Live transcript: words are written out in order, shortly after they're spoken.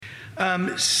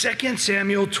2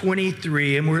 Samuel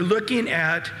 23, and we're looking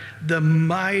at the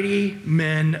mighty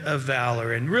men of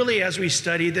valor. And really, as we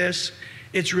study this,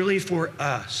 it's really for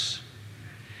us.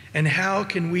 And how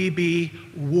can we be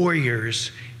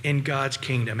warriors in God's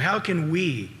kingdom? How can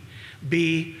we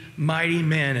be mighty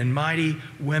men and mighty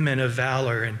women of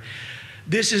valor? And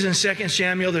this is in 2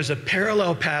 Samuel. There's a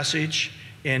parallel passage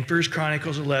in 1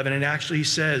 Chronicles 11. It actually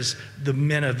says the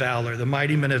men of valor, the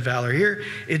mighty men of valor. Here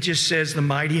it just says the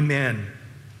mighty men.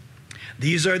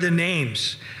 These are the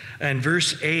names. And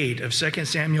verse 8 of 2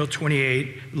 Samuel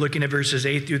 28, looking at verses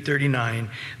 8 through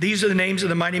 39. These are the names of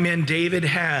the mighty men David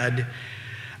had.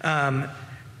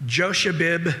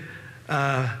 Joshabib,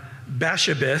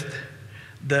 Bashabeth,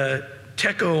 the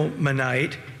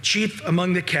Tekomanite, chief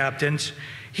among the captains.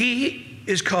 He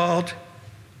is called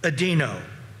Adino,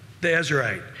 the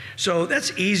Ezrahite. So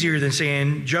that's easier than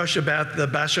saying Joshabeth, the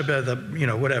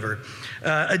Bashabeth, whatever.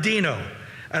 Adino,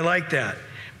 I like that.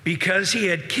 Because he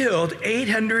had killed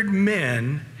 800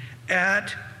 men at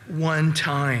one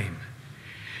time.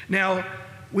 Now,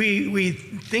 we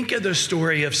think of the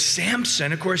story of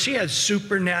Samson. Of course, he had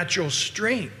supernatural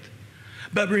strength.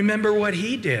 But remember what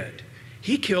he did.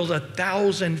 He killed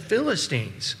 1,000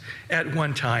 Philistines at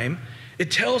one time.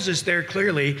 It tells us there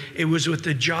clearly it was with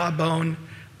the jawbone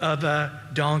of a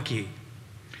donkey.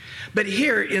 But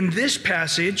here in this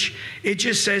passage, it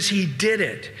just says he did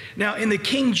it. Now, in the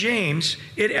King James,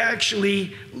 it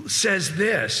actually says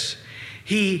this.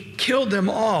 He killed them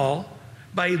all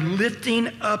by lifting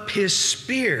up his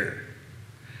spear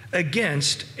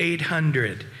against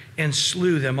 800 and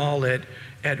slew them all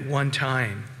at one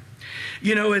time.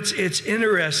 You know, it's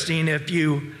interesting if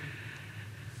you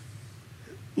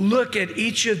look at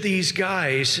each of these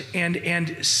guys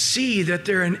and see that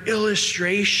they're an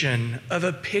illustration of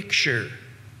a picture.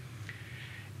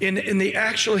 In the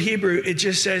actual Hebrew, it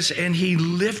just says, and he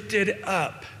lifted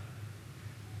up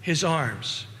his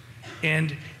arms.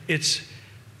 And it's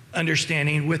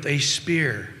understanding with a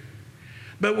spear.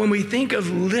 But when we think of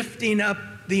lifting up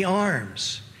the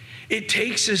arms, it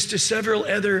takes us to several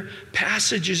other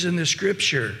passages in the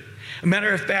scripture. A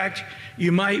matter of fact,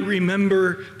 you might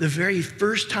remember the very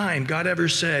first time God ever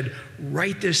said,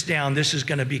 write this down, this is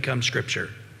going to become scripture.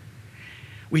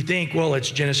 We think, well, it's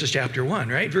Genesis chapter 1,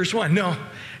 right? Verse 1. No,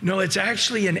 it's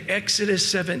actually in Exodus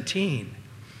 17.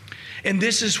 And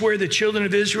this is where the children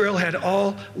of Israel had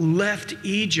all left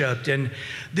Egypt. And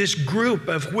this group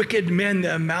of wicked men,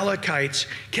 the Amalekites,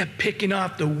 kept picking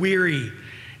off the weary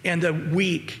and the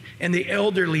weak and the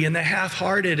elderly and the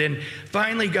half-hearted. And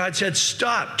finally God said,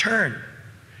 stop, turn,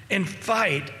 and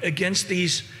fight against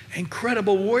these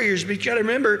incredible warriors. But you got to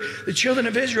remember, the children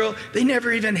of Israel, they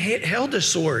never even held a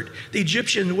sword. The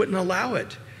Egyptians wouldn't allow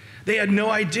it. They had no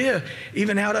idea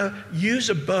even how to use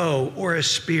a bow or a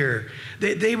spear.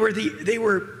 They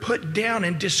were put down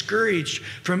and discouraged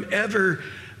from ever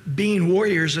being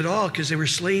warriors at all because they were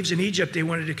slaves in Egypt. They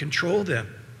wanted to control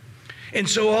them. And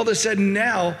so all of a sudden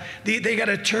now, they got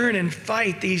to turn and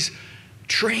fight these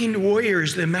trained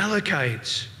warriors, the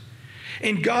Amalekites.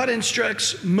 And God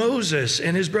instructs Moses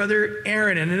and his brother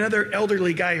Aaron and another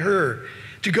elderly guy, Hur,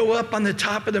 to go up on the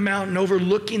top of the mountain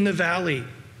overlooking the valley.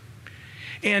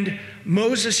 And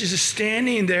Moses is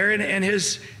standing there, and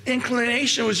his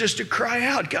inclination was just to cry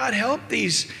out, God, help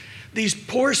these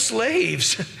poor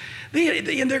slaves.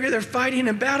 They're fighting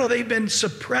a battle. They've been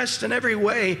suppressed in every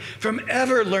way from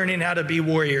ever learning how to be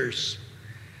warriors.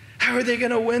 How are they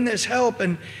going to win this? Help.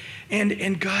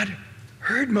 And God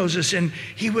heard Moses, and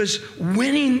he was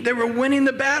winning. They were winning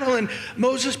the battle, and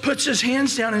Moses puts his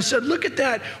hands down and said, look at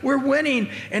that, we're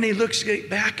winning. And he looks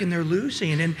back and they're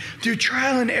losing. And through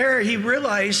trial and error, he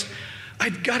realized,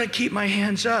 I've got to keep my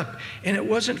hands up. And it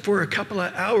wasn't for a couple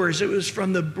of hours. It was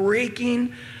from the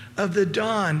breaking of the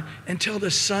dawn until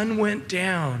the sun went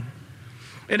down.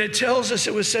 And it tells us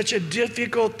it was such a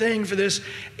difficult thing for this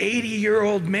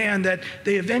 80-year-old man that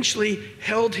they eventually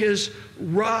held his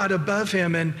rod above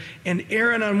him, and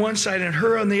Aaron on one side and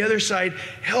Hur on the other side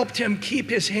helped him keep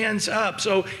his hands up.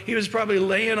 So he was probably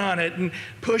laying on it and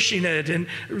pushing it and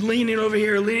leaning over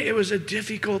here. It was a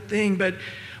difficult thing, but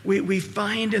we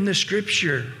find in the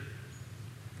scripture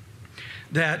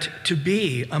that to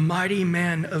be a mighty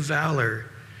man of valor,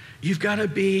 you've got to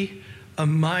be a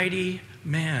mighty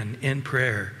man in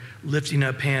prayer, lifting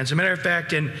up hands. As a matter of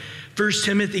fact, in 1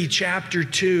 Timothy chapter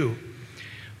 2,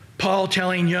 Paul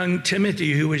telling young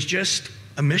Timothy, who was just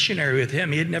a missionary with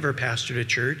him, he had never pastored a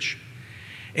church,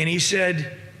 and he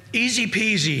said, easy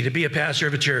peasy to be a pastor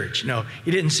of a church. No,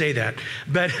 he didn't say that.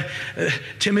 But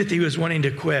Timothy was wanting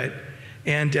to quit,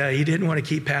 and he didn't want to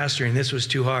keep pastoring. This was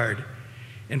too hard.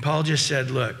 And Paul just said,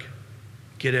 look,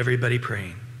 get everybody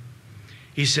praying.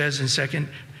 He says in 1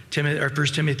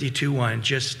 Timothy 2:1,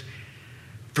 just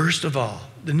first of all,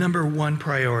 the number one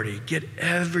priority, get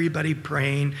everybody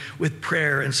praying with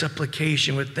prayer and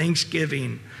supplication, with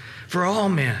thanksgiving for all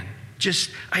men.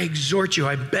 Just, I exhort you,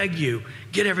 I beg you,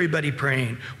 get everybody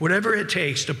praying, whatever it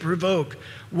takes to provoke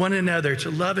one another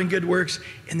to love and good works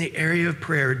in the area of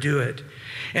prayer, do it.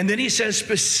 And then he says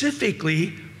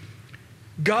specifically,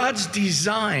 God's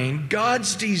design,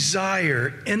 God's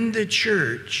desire in the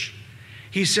church.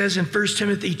 He says in 1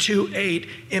 Timothy 2:8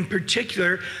 in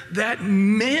particular, that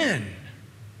men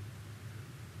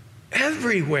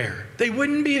everywhere, they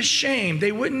wouldn't be ashamed,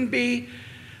 they wouldn't be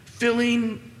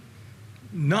feeling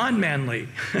non-manly.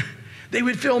 They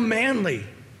would feel manly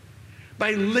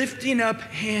by lifting up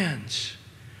hands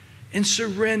in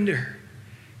surrender,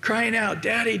 crying out,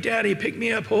 Daddy, Daddy, pick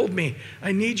me up, hold me.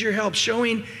 I need your help.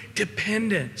 Showing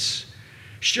dependence,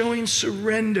 showing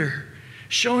surrender,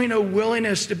 showing a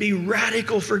willingness to be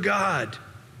radical for God.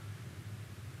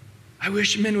 I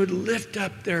wish men would lift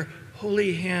up their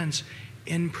holy hands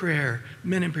in prayer.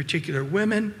 Men in particular.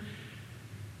 Women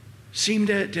seem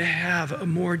to have a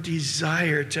more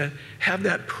desire to have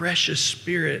that precious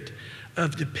spirit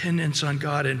of dependence on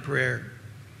God in prayer.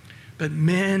 But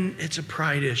men, it's a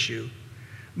pride issue.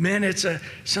 Men, it's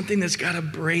something that's got to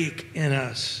break in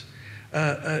us.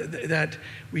 That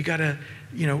we got to,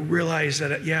 realize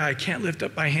that, I can't lift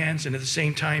up my hands and at the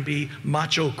same time be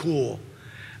macho cool.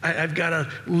 I've got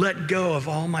to let go of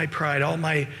all my pride, all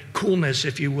my coolness,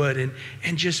 if you would,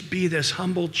 and just be this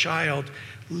humble child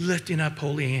lifting up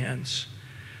holy hands.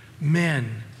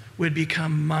 Men would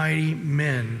become mighty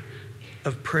men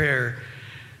of prayer,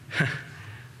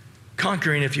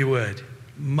 conquering, if you would,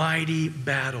 mighty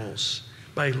battles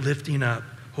by lifting up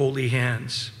holy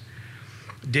hands.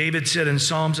 David said in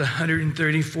Psalms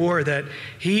 134 that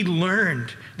he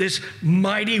learned, this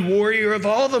mighty warrior of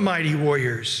all the mighty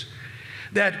warriors,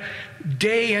 that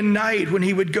day and night when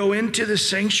he would go into the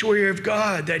sanctuary of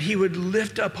God, that he would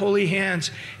lift up holy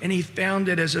hands, and he found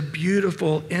it as a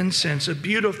beautiful incense, a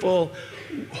beautiful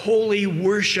holy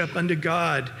worship unto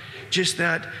God. Just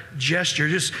that gesture,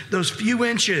 just those few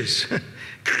inches,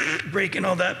 breaking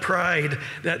all that pride,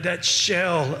 that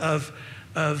shell of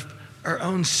our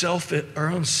own self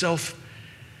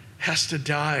has to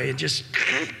die, and just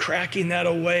cracking that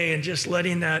away and just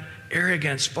letting that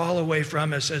arrogance fall away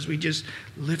from us as we just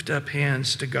lift up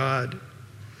hands to God.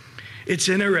 It's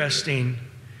interesting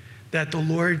that the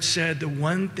Lord said the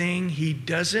one thing he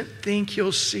doesn't think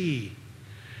he'll see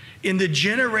in the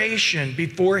generation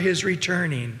before his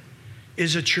returning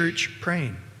is a church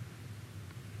praying.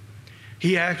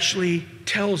 He actually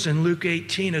tells in Luke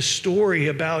 18 a story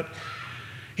about,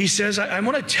 he says, I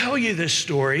want to tell you this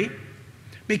story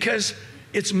because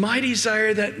it's my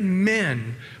desire that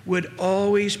men would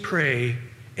always pray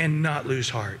and not lose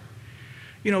heart.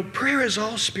 Prayer is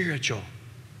all spiritual.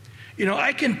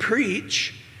 I can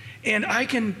preach and I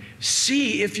can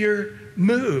see if you're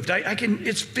moved. I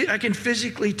can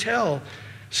physically tell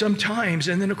sometimes.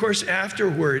 And then, of course,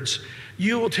 afterwards,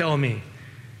 you will tell me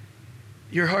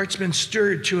your heart's been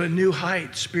stirred to a new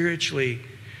height spiritually.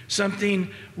 Something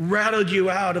rattled you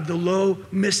out of the low,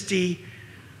 misty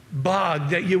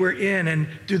bog that you were in, and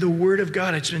through the word of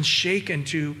God, it's been shaken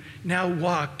to now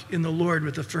walk in the Lord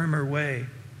with a firmer way.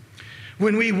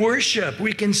 When we worship,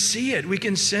 we can see it, we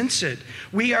can sense it.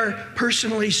 We are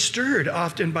personally stirred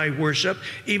often by worship,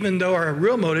 even though our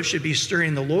real motive should be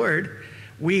stirring the Lord.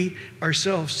 We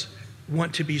ourselves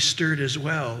want to be stirred as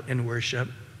well in worship.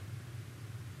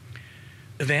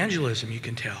 Evangelism, you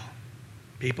can tell.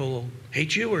 People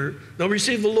hate you or they'll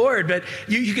receive the Lord, but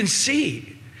you can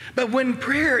see. But when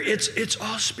prayer, it's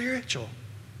all spiritual.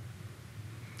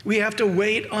 We have to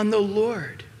wait on the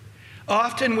Lord.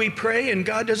 Often we pray and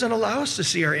God doesn't allow us to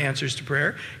see our answers to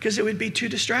prayer because it would be too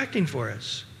distracting for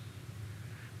us.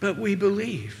 But we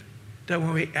believe that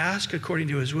when we ask according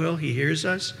to his will, he hears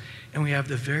us, and we have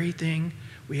the very thing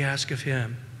we ask of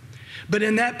him. But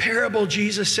in that parable,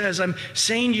 Jesus says, I'm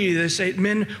saying to you this, that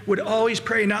men would always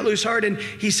pray and not lose heart. And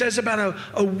he says about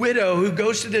a widow who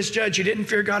goes to this judge who didn't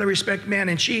fear God or respect man,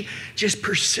 and she just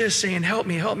persists saying, help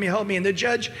me, help me, help me. And the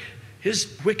judge,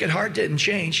 his wicked heart didn't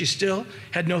change. He still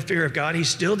had no fear of God. He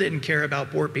still didn't care about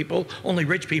poor people, only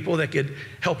rich people that could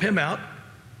help him out.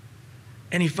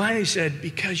 And he finally said,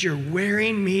 because you're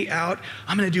wearing me out,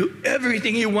 I'm going to do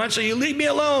everything you want, so you leave me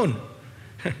alone.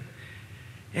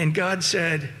 And God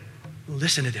said,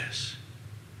 listen to this.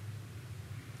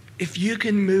 If you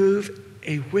can move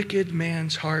a wicked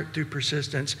man's heart through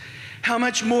persistence, how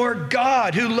much more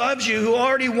God, who loves you, who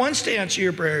already wants to answer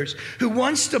your prayers, who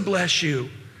wants to bless you,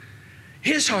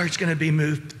 his heart's going to be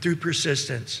moved through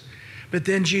persistence. But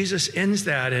then Jesus ends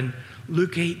that in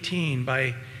Luke 18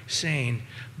 by saying,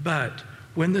 but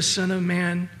when the Son of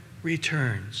Man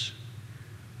returns,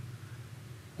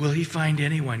 will he find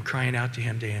anyone crying out to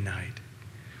him day and night?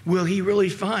 Will he really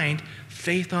find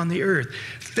faith on the earth?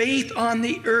 Faith on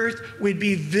the earth would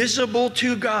be visible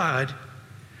to God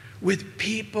with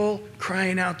people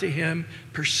crying out to him,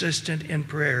 persistent in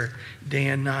prayer day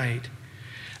and night.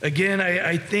 Again,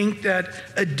 I think that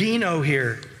Adino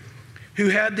here, who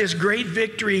had this great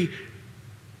victory,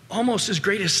 almost as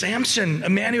great as Samson, a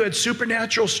man who had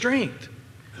supernatural strength,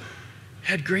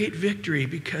 had great victory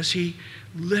because he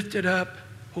lifted up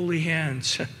holy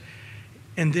hands.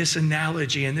 And this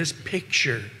analogy and this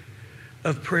picture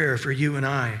of prayer for you and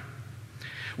I.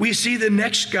 We see the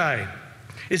next guy.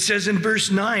 It says in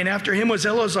verse 9, after him was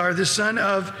Eleazar, the son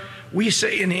of, we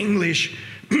say in English,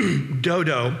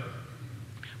 Dodo,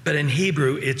 but in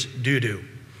Hebrew it's Dudu.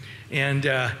 And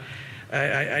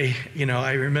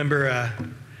I remember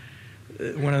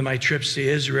one of my trips to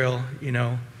Israel,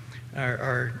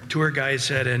 our tour guide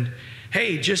said, and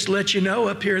hey, just to let you know,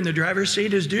 up here in the driver's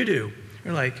seat is Dudu.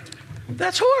 We're like,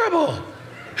 that's horrible.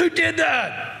 Who did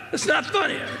that? That's not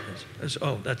funny.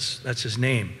 That's his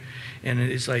name. And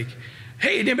it's like,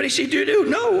 hey, did anybody see Dudu?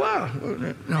 No, wow.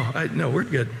 No, we're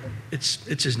good.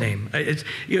 It's his name. As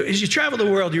you travel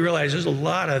the world, you realize there's a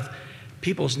lot of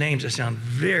people's names that sound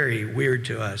very weird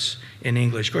to us in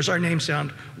English. Of course, our names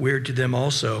sound weird to them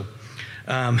also.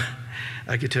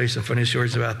 I could tell you some funny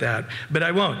stories about that, but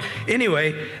I won't.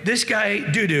 Anyway, this guy,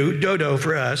 Dodo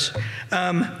for us,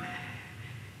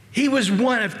 he was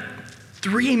one of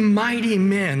 3 mighty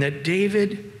men that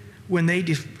David, when they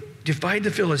defied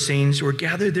the Philistines, were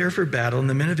gathered there for battle, and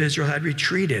the men of Israel had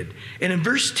retreated. And in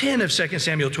verse 10 of 2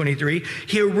 Samuel 23,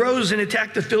 he arose and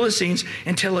attacked the Philistines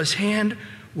until his hand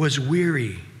was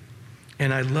weary.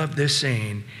 And I love this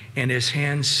saying, and his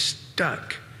hand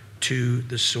stuck to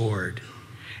the sword.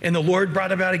 And the Lord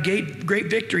brought about a great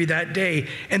victory that day.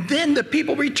 And then the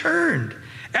people returned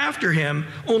after him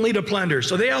only to plunder.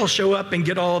 So they all show up and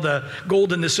get all the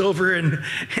gold and the silver and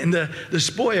the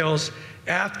spoils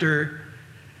after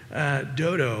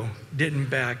Dodo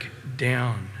didn't back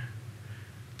down.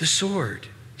 The sword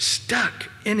stuck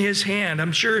in his hand.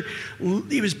 I'm sure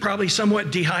he was probably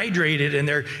somewhat dehydrated, and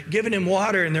they're giving him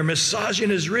water and they're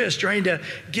massaging his wrist, trying to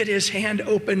get his hand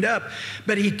opened up.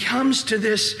 But he comes to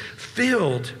this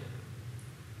field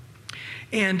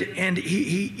and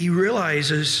he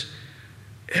realizes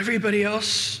everybody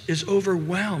else is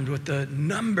overwhelmed with the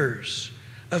numbers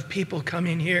of people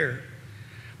coming here.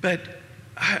 But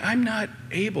I'm not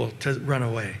able to run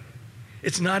away.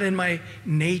 It's not in my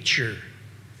nature.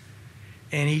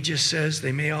 And he just says,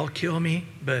 they may all kill me,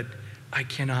 but I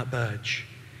cannot budge.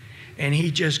 And he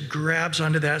just grabs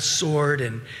onto that sword,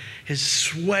 and his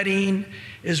sweating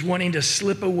is wanting to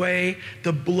slip away.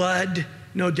 The blood,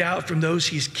 no doubt, from those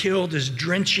he's killed is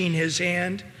drenching his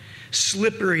hand.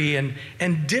 Slippery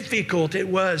and difficult it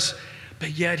was,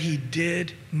 but yet he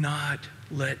did not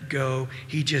let go.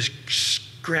 He just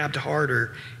grabbed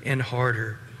harder and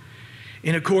harder.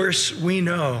 And of course, we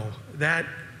know that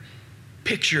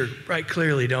picture right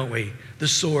clearly, don't we? The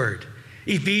sword.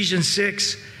 Ephesians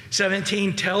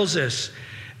 6:17 tells us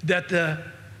that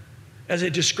as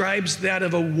it describes that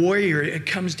of a warrior, it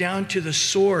comes down to the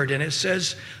sword, and it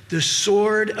says, the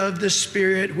sword of the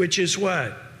Spirit, which is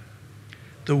what?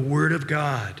 The Word of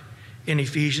God in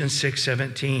Ephesians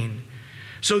 6:17.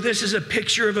 So this is a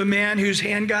picture of a man whose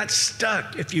hand got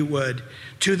stuck, if you would,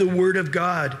 to the Word of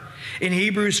God. In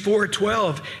Hebrews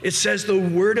 4:12, it says the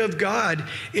Word of God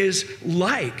is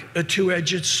like a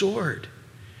two-edged sword,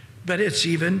 but it's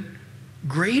even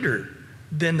greater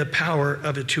than the power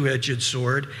of a two-edged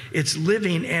sword. It's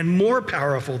living and more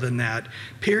powerful than that,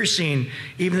 piercing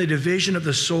even the division of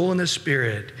the soul and the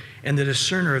spirit, and the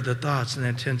discerner of the thoughts and the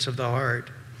intents of the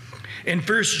heart. In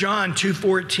 1 John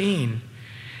 2:14,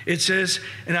 it says,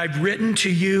 and I've written to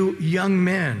you young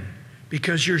men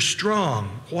because you're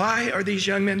strong. Why are these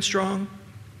young men strong?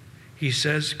 He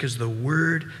says, because the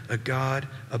Word of God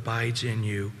abides in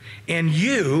you, and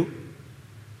you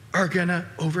are going to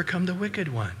overcome the wicked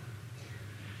one.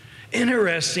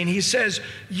 Interesting, he says,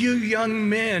 you young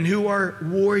men who are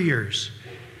warriors,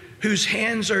 whose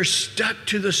hands are stuck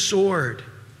to the sword,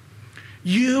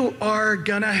 you are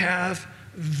going to have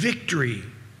victory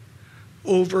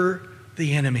over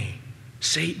the enemy,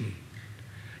 Satan.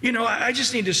 You know, I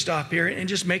just need to stop here and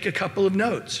just make a couple of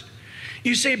notes.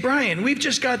 You say, Brian, we've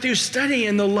just got through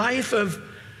studying the life of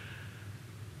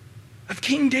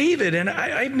King David, and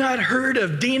I've not heard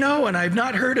of Dino, and I've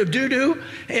not heard of Dudu,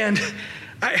 and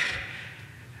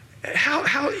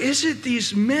how is it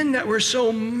these men that were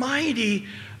so mighty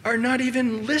are not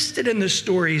even listed in the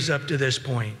stories up to this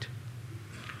point?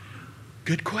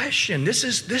 Good question. This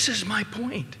is my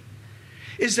point.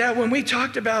 Is that when we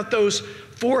talked about those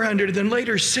 400, then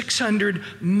later 600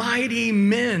 mighty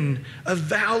men of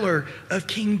valor of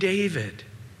King David,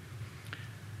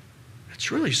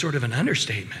 that's really sort of an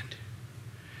understatement.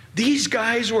 These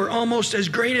guys were almost as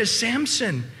great as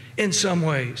Samson in some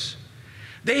ways.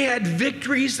 They had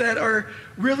victories that are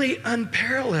really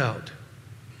unparalleled.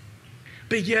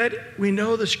 But yet, we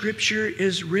know the scripture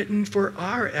is written for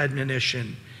our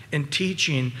admonition and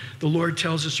teaching. The Lord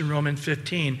tells us in Romans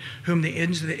 15, whom the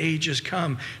ends of the ages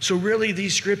come. So really,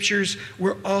 these scriptures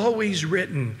were always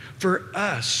written for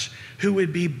us who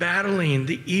would be battling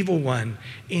the evil one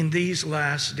in these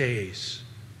last days.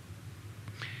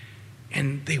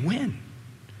 And they win.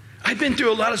 I've been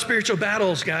through a lot of spiritual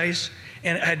battles, guys,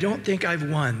 and I don't think I've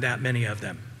won that many of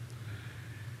them.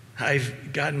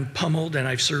 I've gotten pummeled and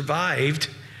I've survived.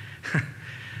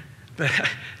 But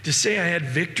to say I had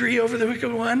victory over the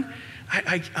wicked one,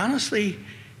 I honestly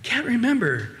can't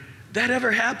remember that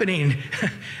ever happening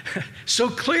so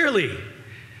clearly.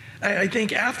 I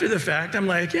think after the fact, I'm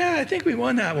like, yeah, I think we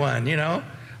won that one, you know.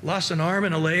 Lost an arm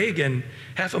and a leg and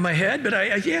half of my head, but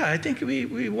I think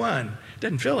we won.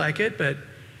 Doesn't feel like it, but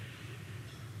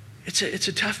it's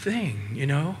a tough thing, you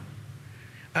know.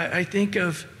 I think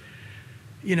of,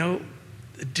 you know,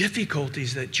 the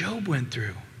difficulties that Job went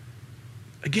through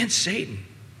against Satan.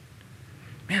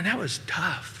 Man, that was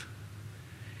tough.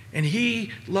 And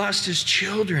he lost his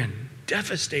children,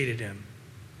 devastated him.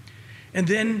 And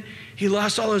then he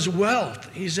lost all his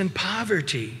wealth. He's in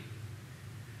poverty.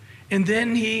 And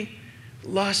then he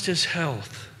lost his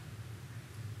health.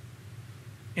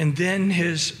 And then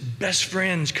his best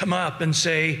friends come up and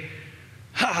say,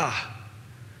 "Ha,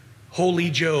 holy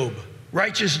Job,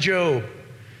 righteous Job,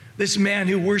 this man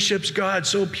who worships God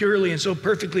so purely and so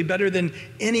perfectly, better than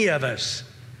any of us.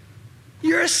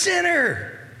 You're a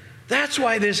sinner. That's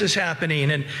why this is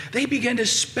happening." And they begin to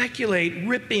speculate,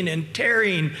 ripping and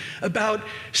tearing about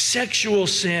sexual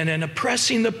sin and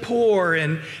oppressing the poor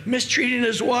and mistreating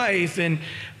his wife, and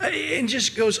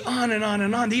just goes on and on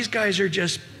and on. These guys are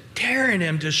just tearing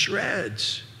him to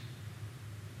shreds.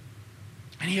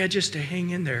 And he had just to hang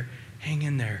in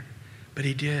there. But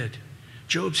he did.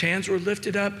 Job's hands were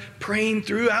lifted up, praying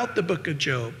throughout the book of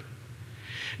Job.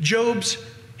 Job's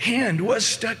hand was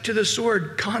stuck to the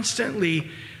sword,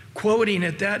 constantly quoting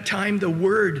at that time the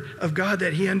word of God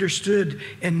that he understood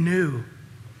and knew.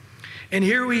 And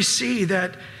here we see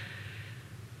that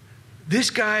this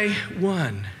guy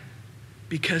won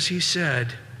because he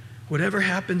said, whatever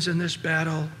happens in this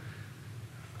battle,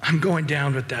 I'm going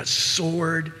down with that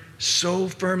sword so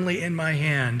firmly in my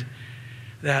hand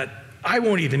that I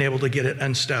won't even be able to get it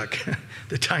unstuck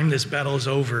the time this battle is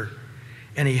over.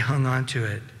 And he hung on to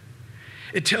it.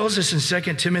 It tells us in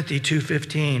 2 Timothy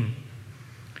 2:15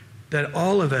 that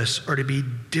all of us are to be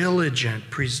diligent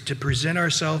to present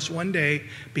ourselves one day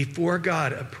before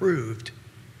God approved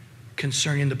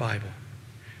concerning the Bible.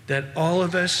 That all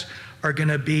of us are going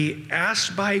to be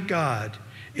asked by God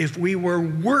if we were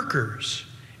workers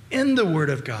in the Word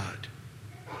of God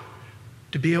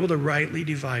to be able to rightly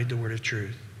divide the word of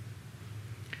truth.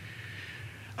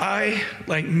 I,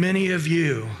 like many of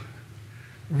you,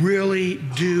 really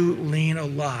do lean a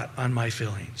lot on my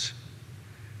feelings.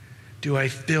 Do I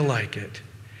feel like it?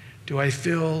 Do I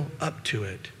feel up to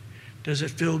it? Does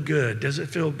it feel good? Does it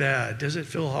feel bad? Does it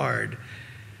feel hard?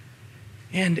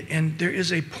 And there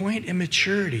is a point in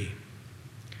maturity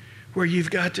where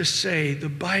you've got to say, the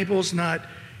Bible's not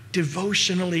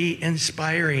devotionally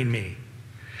inspiring me.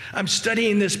 I'm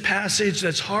studying this passage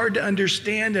that's hard to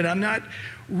understand, and I'm not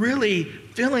really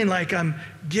feeling like I'm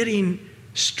getting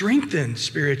strengthened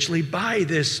spiritually by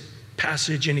this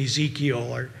passage in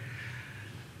Ezekiel or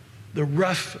the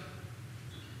rough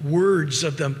words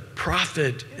of the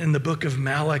prophet in the book of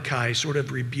Malachi sort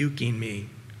of rebuking me.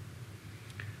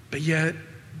 But yet,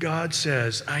 God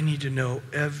says, I need to know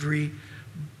every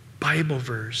Bible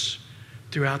verse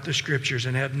throughout the scriptures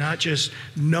and have not just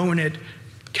known it,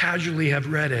 casually have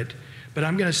read it, but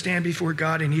I'm going to stand before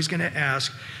God and he's going to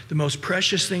ask the most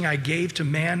precious thing I gave to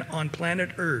man on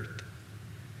planet Earth,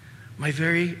 my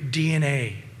very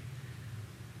DNA,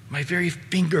 my very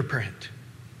fingerprint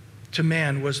to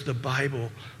man was the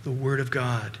Bible, the Word of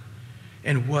God.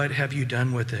 And what have you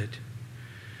done with it?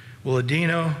 Well,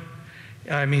 Dodo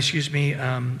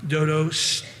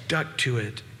stuck to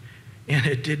it, and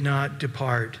it did not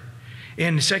depart.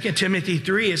 In 2 Timothy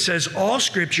 3, it says, all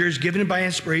scripture is given by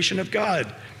inspiration of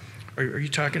God. Are you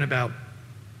talking about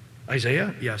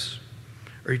Isaiah? Yes.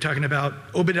 Are you talking about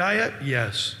Obadiah?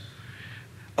 Yes.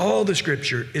 All the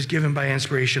scripture is given by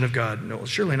inspiration of God. No,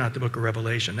 surely not the book of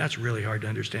Revelation. That's really hard to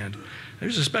understand.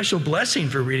 There's a special blessing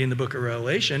for reading the book of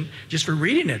Revelation. Just for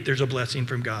reading it, there's a blessing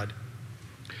from God.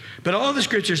 But all the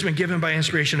scripture has been given by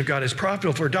inspiration of God, is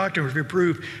profitable for doctrine, for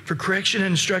reproof, for correction and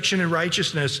instruction in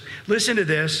righteousness. Listen to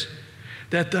this,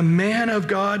 that the man of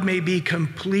God may be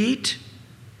complete,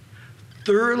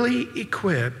 thoroughly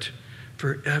equipped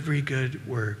for every good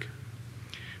work.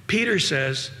 Peter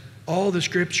says all the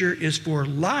scripture is for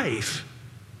life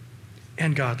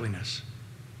and godliness.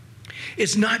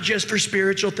 It's not just for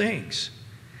spiritual things.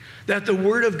 That the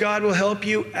word of God will help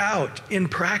you out in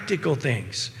practical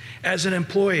things. As an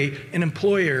employee, an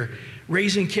employer,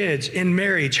 raising kids, in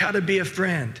marriage, how to be a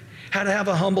friend, how to have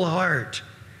a humble heart,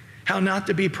 how not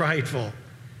to be prideful.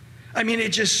 I mean,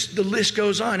 the list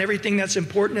goes on, everything that's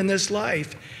important in this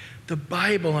life. The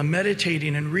Bible and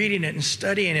meditating and reading it and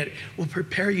studying it will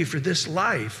prepare you for this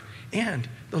life and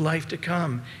the life to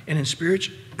come, and in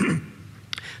spiritual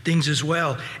things as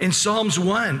well. In Psalms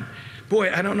 1,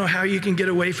 boy, I don't know how you can get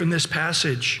away from this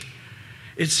passage.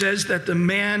 It says that the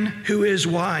man who is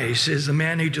wise is the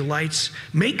man who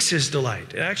makes his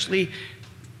delight. It actually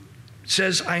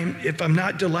says, if I'm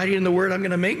not delighting in the word, I'm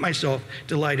going to make myself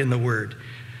delight in the word.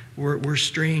 We're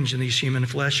strange in these human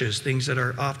fleshes. Things that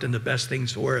are often the best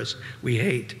things for us, we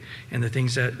hate. And the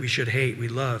things that we should hate, we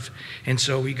love. And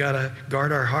so we got to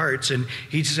guard our hearts. And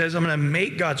he says, I'm going to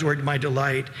make God's word my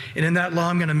delight. And in that law,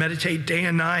 I'm going to meditate day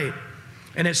and night.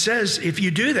 And it says, if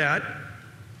you do that,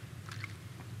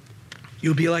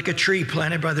 you'll be like a tree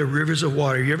planted by the rivers of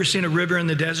water. You ever seen a river in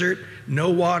the desert? No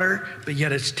water, but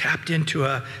yet it's tapped into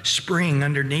a spring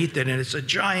underneath it, and it's a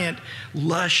giant,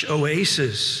 lush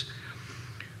oasis.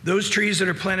 Those trees that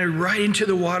are planted right into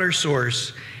the water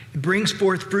source, it brings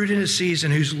forth fruit in its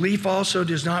season, whose leaf also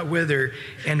does not wither,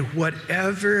 and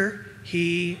whatever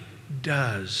he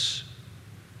does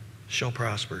shall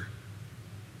prosper.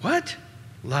 What?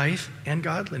 Life and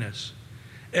godliness.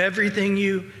 Everything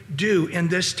you do in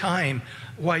this time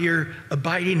while you're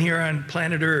abiding here on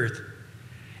planet Earth,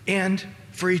 and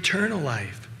for eternal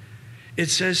life.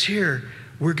 It says here,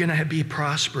 we're going to be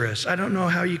prosperous. I don't know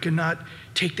how you cannot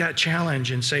take that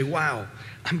challenge and say, wow,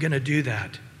 I'm going to do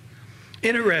that.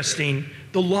 Interesting,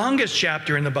 the longest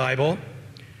chapter in the Bible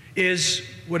is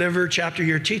whatever chapter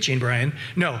you're teaching, Brian.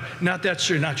 No, that's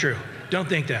true, not true. Don't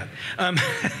think that.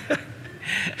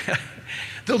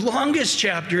 The longest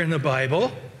chapter in the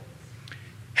Bible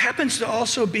happens to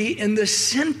also be in the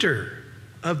center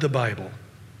of the Bible.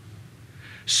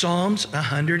 Psalms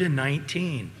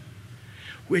 119,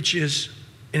 which is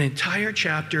an entire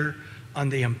chapter on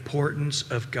the importance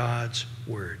of God's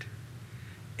word.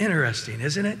 Interesting,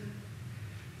 isn't it?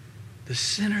 The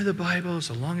center of the Bible is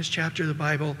the longest chapter of the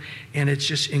Bible, and it's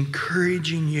just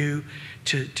encouraging you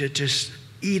to just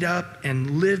eat up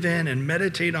and live in and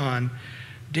meditate on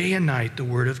day and night the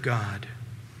word of God.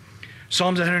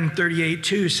 Psalms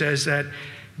 138:2 says that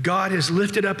God has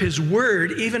lifted up his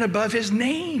word even above his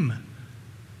name.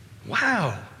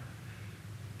 Wow.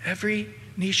 Every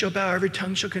knee shall bow, every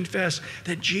tongue shall confess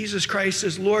that Jesus Christ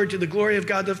is Lord, to the glory of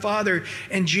God the Father.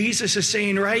 And Jesus is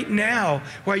saying right now,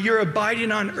 while you're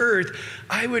abiding on earth,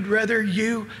 I would rather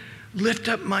you lift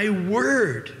up my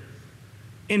word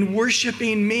in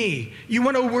worshiping me. You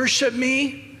want to worship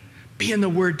me? Be in the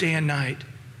word day and night.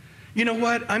 You know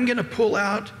what? I'm going to pull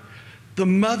out the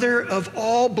mother of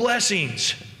all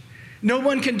blessings. No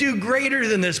one can do greater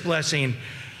than this blessing.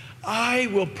 I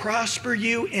will prosper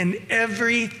you in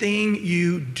everything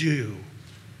you do,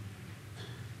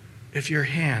 if your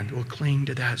hand will cling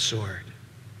to that sword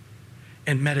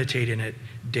and meditate in it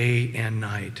day and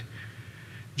night.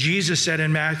 Jesus said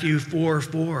in Matthew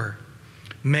 4:4,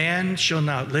 man shall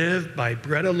not live by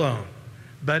bread alone,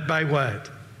 but by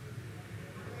what?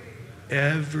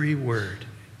 Every word.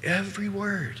 Every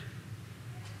word.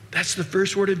 That's the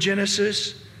first word of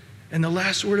Genesis and the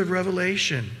last word of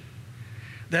Revelation.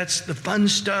 That's the fun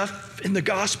stuff in the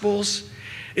Gospels.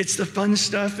 It's the fun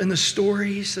stuff in the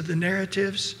stories of the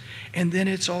narratives. And then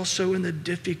it's also in the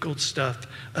difficult stuff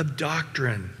of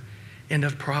doctrine and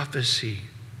of prophecy.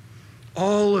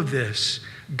 All of this,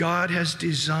 God has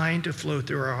designed to flow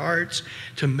through our hearts,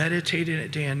 to meditate in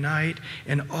it day and night,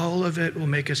 and all of it will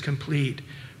make us complete,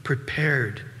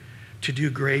 prepared to do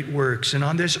great works. And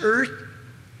on this earth,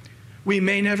 we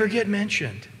may never get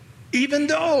mentioned, even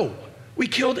though we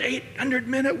killed 800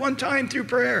 men at one time through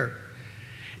prayer.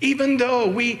 Even though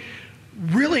we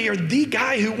really are the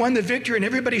guy who won the victory, and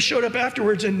everybody showed up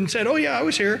afterwards and said, oh yeah, I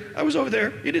was here. I was over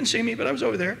there. You didn't see me, but I was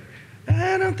over there.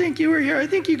 I don't think you were here. I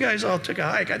think you guys all took a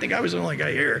hike. I think I was the only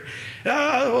guy here.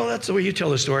 Oh, well, that's the way you tell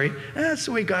the story. That's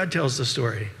the way God tells the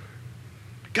story.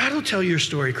 God will tell your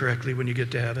story correctly when you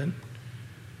get to heaven.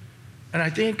 And I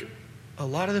think a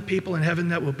lot of the people in heaven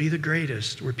that will be the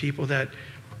greatest were people that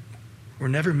were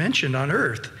never mentioned on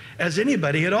earth as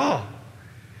anybody at all,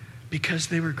 because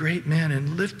they were great men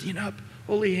and lifting up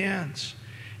holy hands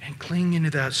and clinging to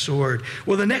that sword.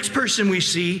 Well, the next person we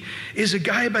see is a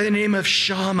guy by the name of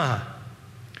Shammah.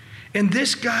 And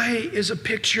this guy is a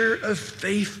picture of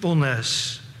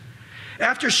faithfulness.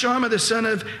 After Shammah, the son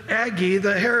of Agi,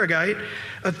 the Haragite,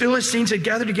 the Philistines had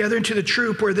gathered together into the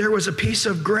troop where there was a piece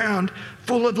of ground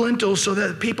full of lentils, so that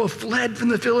the people fled from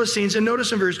the Philistines. And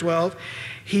notice in verse 12,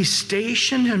 he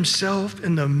stationed himself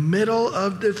in the middle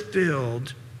of the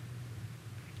field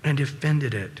and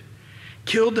defended it,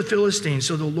 killed the Philistines.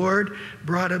 So the Lord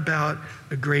brought about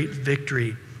a great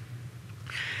victory.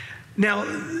 Now,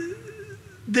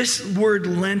 this word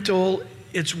lentil,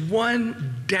 it's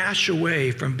one dash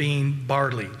away from being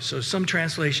barley. So some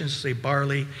translations say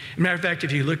barley. As a matter of fact,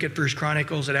 if you look at 1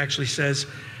 Chronicles, it actually says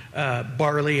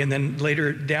barley, and then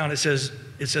later down it says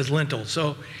lentil.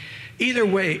 So either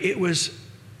way, it was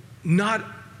not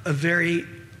a very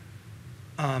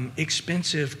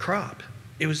expensive crop.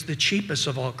 It was the cheapest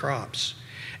of all crops.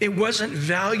 It wasn't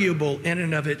valuable in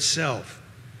and of itself.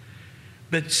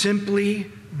 But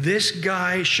simply, this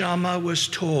guy, Shammah, was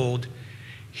told,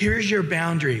 here's your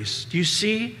boundaries. Do you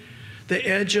see the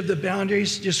edge of the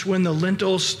boundaries? Just when the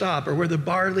lentils stop or where the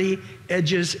barley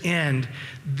edges end,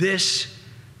 this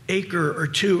acre or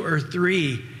 2 or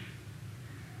 3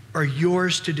 are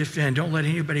yours to defend. Don't let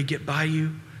anybody get by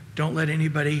you. Don't let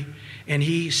anybody. And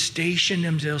he stationed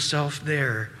himself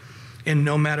there. And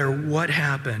no matter what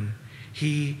happened,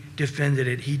 he defended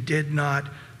it. He did not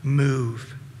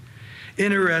move.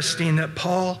 Interesting that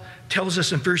Paul tells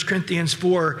us in 1 Corinthians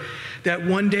 4 that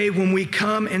one day when we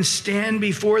come and stand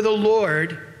before the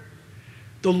Lord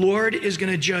is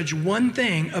going to judge one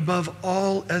thing above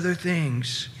all other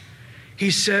things.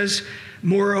 He says,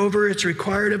 moreover, it's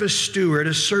required of a steward,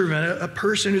 a servant, a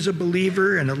person who's a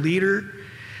believer and a leader,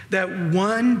 that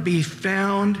one be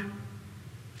found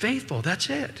faithful. That's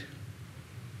it.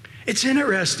 It's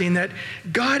interesting that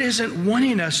God isn't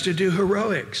wanting us to do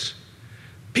heroics.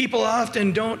 People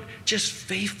often don't just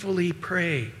faithfully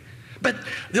pray, but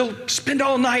they'll spend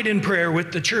all night in prayer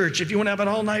with the church if you want to have an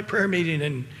all-night prayer meeting.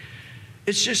 And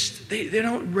it's just, they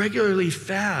don't regularly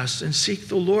fast and seek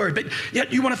the Lord. But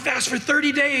yet you want to fast for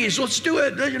 30 days. Let's do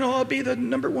it. I'll be the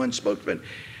 #1 spokesman.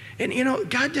 And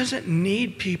God doesn't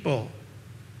need people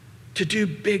to do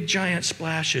big, giant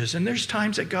splashes. And there's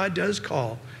times that God does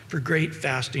call for great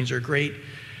fastings or great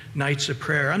nights of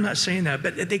prayer. I'm not saying that,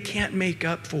 but they can't make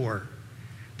up for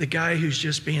the guy who's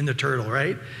just being the turtle,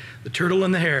 right? The turtle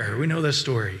in the hare. We know this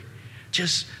story.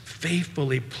 Just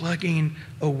faithfully plugging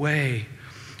away.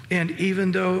 And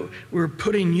even though we're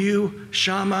putting you,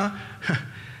 Shammah,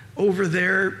 over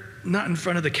there, not in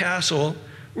front of the castle,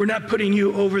 we're not putting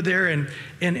you over there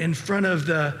in front of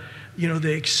the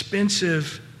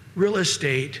expensive real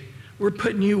estate. We're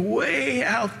putting you way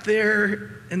out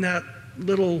there in that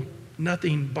little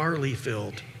nothing barley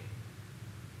field.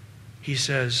 He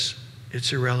says,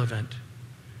 it's irrelevant.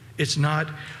 It's not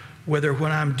whether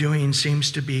what I'm doing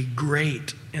seems to be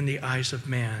great in the eyes of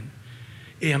man.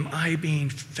 Am I being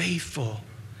faithful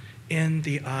in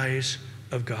the eyes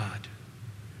of God?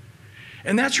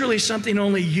 And that's really something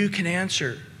only you can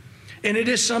answer. And it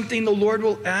is something the Lord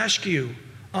will ask you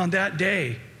on that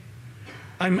day.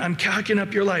 I'm calculating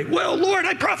up your life. Well, Lord,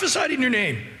 I prophesied in your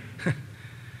name.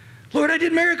 Lord, I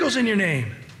did miracles in your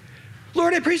name.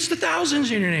 Lord, I preached to thousands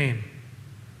in your name.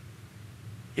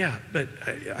 Yeah, but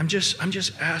I'm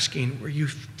just asking, were you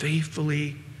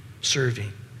faithfully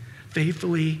serving,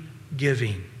 faithfully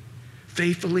giving,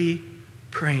 faithfully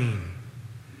praying,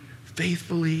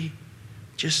 faithfully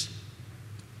just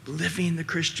living the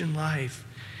Christian life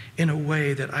in a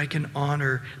way that I can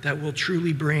honor, that will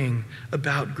truly bring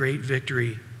about great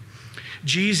victory?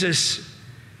 Jesus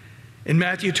in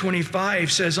Matthew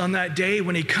 25 says on that day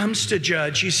when he comes to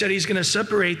judge, he said he's going to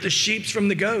separate the sheep from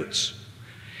the goats.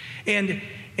 And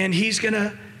he's going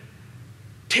to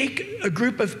take a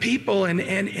group of people and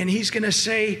he's going to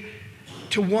say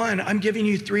to one, I'm giving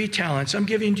you 3 talents. I'm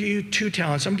giving to you 2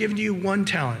 talents. I'm giving to you 1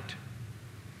 talent.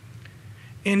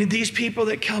 And these people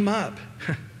that come up,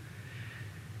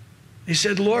 they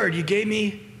said, Lord, you gave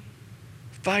me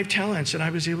 5 talents and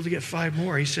I was able to get 5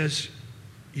 more. He says,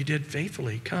 you did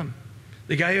faithfully. Come.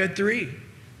 The guy who had 3,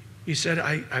 he said,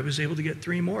 I was able to get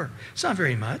 3 more. It's not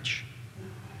very much.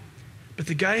 But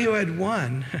the guy who had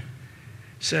 1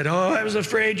 said, oh, I was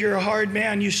afraid you're a hard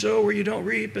man. You sow where you don't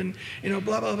reap and,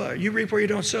 blah, blah, blah. You reap where you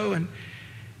don't sow.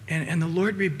 And the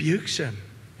Lord rebukes him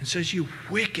and says, you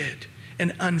wicked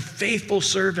an unfaithful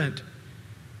servant.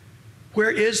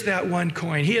 Where is that one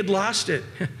coin? He had lost it.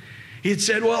 He had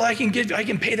said, well, I can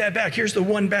pay that back. Here's the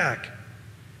one back.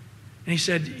 And he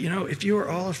said, if you were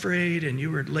all afraid and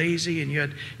you were lazy and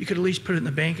you could at least put it in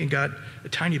the bank and got a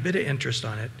tiny bit of interest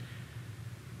on it.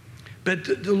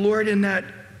 But the Lord in that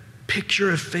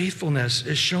picture of faithfulness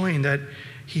is showing that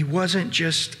he wasn't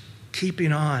just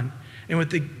keeping on. And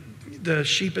with the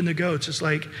sheep and the goats, it's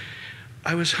like,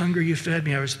 I was hungry, you fed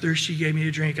me. I was thirsty, you gave me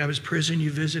a drink. I was prison, you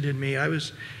visited me.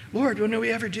 Lord, when did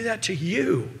we ever do that to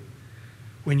you?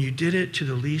 When you did it to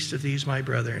the least of these, my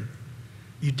brethren,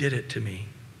 you did it to me.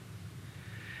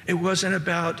 It wasn't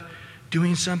about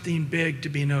doing something big to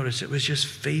be noticed. It was just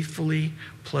faithfully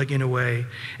plugging away.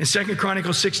 In 2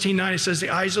 Chronicles 16:9, it says, the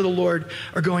eyes of the Lord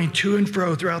are going to and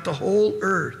fro throughout the whole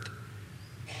earth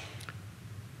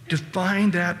to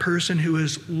find that person who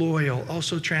is loyal,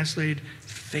 also translated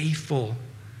faithful,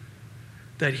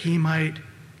 that he might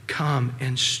come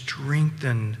and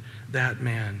strengthen that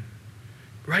man.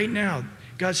 Right now,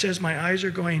 God says, my eyes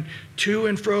are going to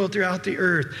and fro throughout the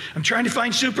earth. I'm trying to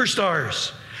find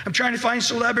superstars. I'm trying to find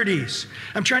celebrities.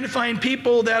 I'm trying to find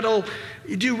people that'll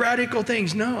do radical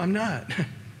things. No, I'm not.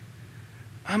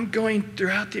 I'm going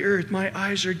throughout the earth. My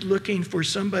eyes are looking for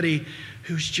somebody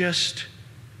who's just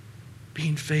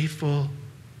being faithful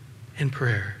in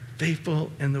prayer,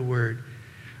 faithful in the word.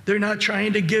 They're not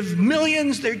trying to give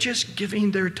millions. They're just giving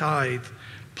their tithe,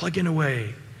 plugging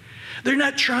away. They're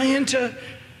not trying to,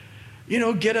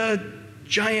 get a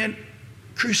giant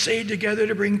crusade together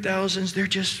to bring thousands. They're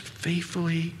just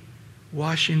faithfully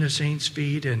washing the saints'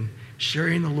 feet and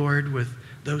sharing the Lord with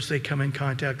those they come in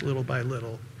contact little by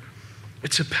little.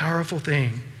 It's a powerful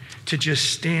thing to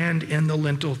just stand in the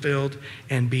lentil field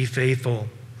and be faithful.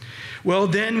 Well,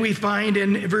 then we find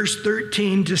in verse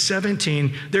 13 to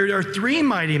 17, there are 3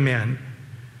 mighty men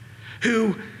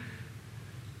who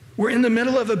were in the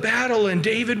middle of a battle, and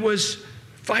David was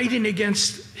fighting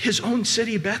against his own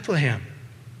city, Bethlehem.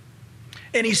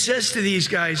 And he says to these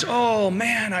guys, oh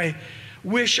man, I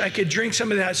wish I could drink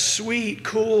some of that sweet,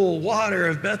 cool water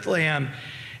of Bethlehem.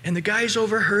 And the guys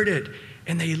overheard it,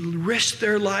 and they risked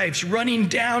their lives running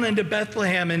down into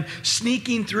Bethlehem and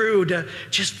sneaking through to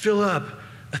just fill up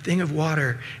a thing of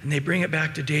water. And they bring it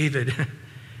back to David. And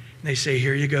they say,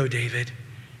 here you go, David.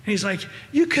 And he's like,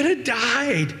 you could have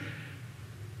died.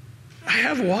 I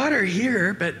have water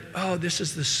here, but this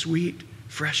is the sweet,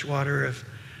 fresh water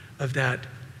of that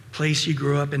place you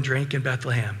grew up and drank in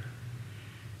Bethlehem.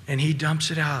 And he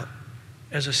dumps it out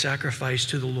as a sacrifice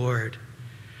to the Lord.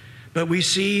 But we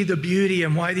see the beauty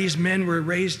and why these men were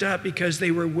raised up, because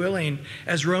they were willing,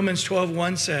 as Romans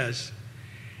 12:1 says,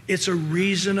 it's a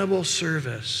reasonable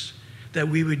service that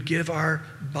we would give our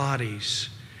bodies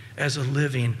as a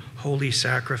living, holy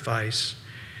sacrifice.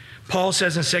 Paul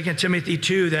says in 2 Timothy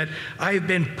 2 that I've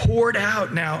been poured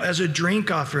out now as a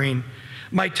drink offering.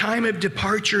 My time of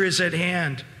departure is at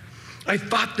hand. I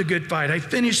fought the good fight. I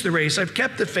finished the race. I've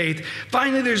kept the faith.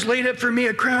 Finally, there's laid up for me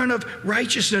a crown of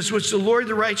righteousness, which the Lord,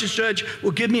 the righteous judge,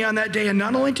 will give me on that day, and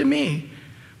not only to me,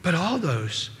 but all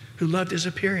those who loved his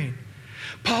appearing.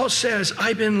 Paul says,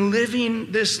 I've been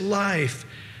living this life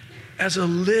as a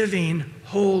living,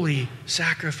 holy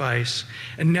sacrifice.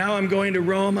 And now I'm going to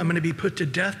Rome. I'm going to be put to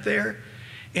death there.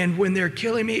 And when they're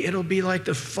killing me, it'll be like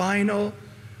the final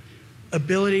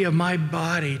ability of my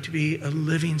body to be a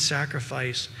living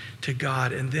sacrifice to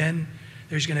God. And then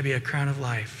there's going to be a crown of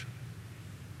life.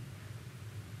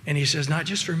 And he says, not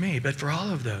just for me, but for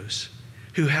all of those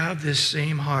who have this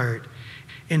same heart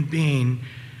in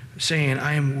saying,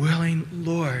 I am willing,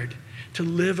 Lord, to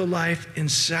live a life in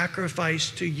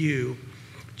sacrifice to you,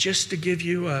 just to give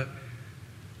you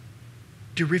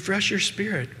to refresh your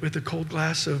spirit with a cold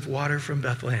glass of water from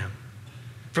Bethlehem,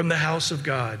 from the house of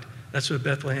God. That's what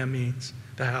Bethlehem means,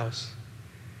 the house.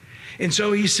 And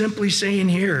so he's simply saying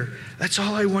here, that's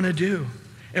all I want to do.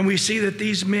 And we see that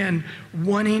these men,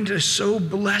 wanting to so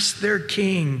bless their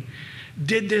king,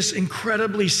 did this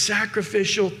incredibly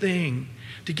sacrificial thing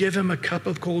to give him a cup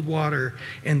of cold water,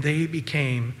 and they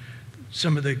became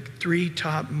some of the 3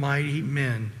 top mighty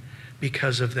men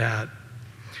because of that.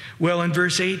 Well, in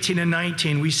verse 18 and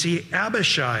 19, we see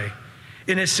Abishai.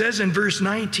 And it says in verse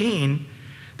 19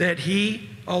 that he,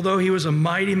 although he was a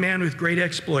mighty man with great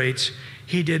exploits,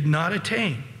 he did not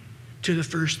attain to the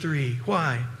first 3.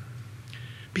 Why?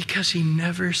 Because he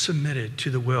never submitted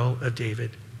to the will of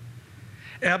David.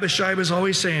 Abishai was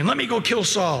always saying, let me go kill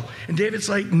Saul. And David's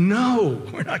like, no,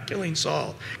 we're not killing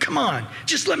Saul. Come on,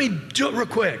 just let me do it real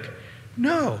quick.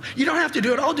 No, you don't have to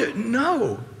do it, I'll do it.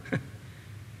 No.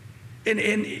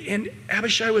 And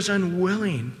Abishai was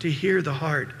unwilling to hear the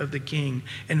heart of the king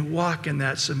and walk in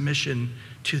that submission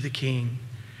to the king.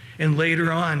 And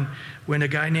later on, when a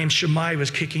guy named Shimei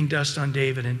was kicking dust on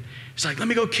David, and he's like, let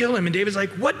me go kill him. And David's like,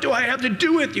 what do I have to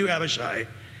do with you, Abishai?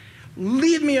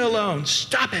 Leave me alone.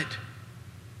 Stop it.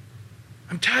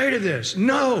 I'm tired of this.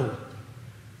 No.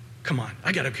 Come on,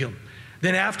 I got to kill him.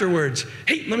 Then afterwards,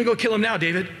 hey, let me go kill him now,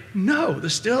 David. No,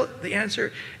 the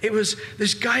answer, it was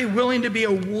this guy willing to be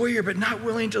a warrior, but not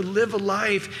willing to live a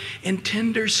life in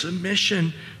tender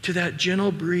submission to that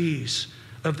gentle breeze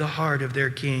of the heart of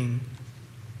their king.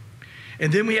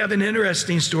 And then we have an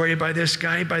interesting story by this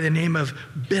guy by the name of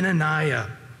Benaniah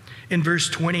in verse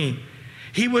 20.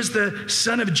 He was the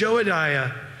son of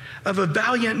Joadiah, of a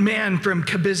valiant man from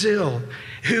Kabzeel,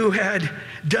 who had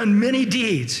done many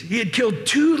deeds. He had killed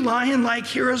 2 lion-like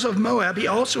heroes of Moab. He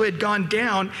also had gone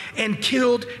down and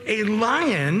killed a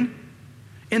lion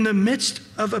in the midst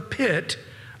of a pit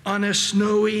on a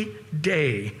snowy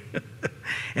day.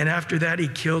 And after that, he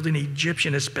killed an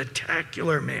Egyptian, a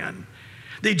spectacular man.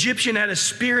 The Egyptian had a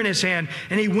spear in his hand,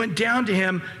 and he went down to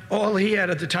him. All he had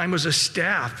at the time was a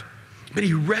staff. But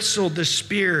he wrestled the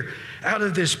spear out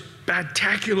of this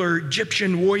spectacular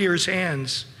Egyptian warrior's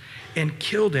hands and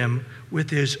killed him with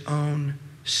his own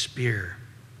spear.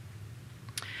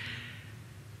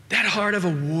 That heart of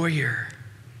a warrior.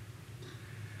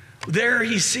 There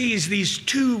he sees these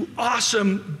 2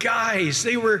 awesome guys.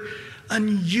 They were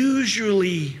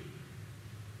unusually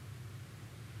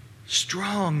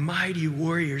strong, mighty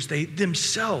warriors. They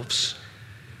themselves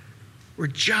were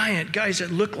giant guys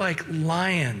that looked like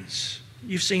lions.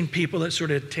 You've seen people that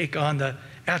sort of take on the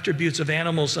attributes of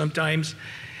animals sometimes.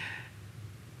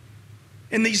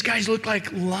 And these guys looked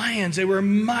like lions. They were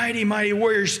mighty, mighty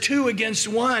warriors, 2 against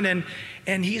 1.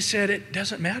 And he said, it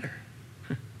doesn't matter.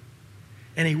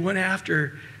 And he went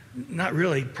after, not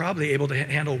really probably able to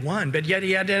handle 1, but yet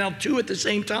he had to handle 2 at the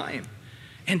same time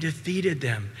and defeated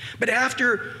them. But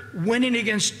after winning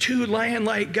against 2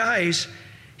 lion-like guys,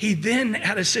 he then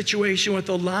had a situation with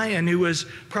a lion who was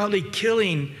probably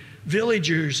killing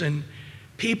villagers and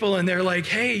people, and they're like,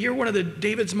 hey, you're one of the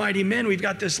David's mighty men. We've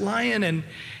got this lion,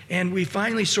 and we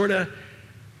finally sort of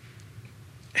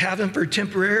have him for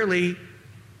temporarily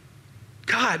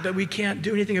caught, but we can't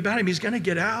do anything about him. He's going to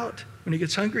get out when he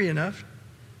gets hungry enough.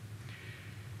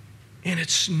 And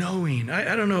it's snowing.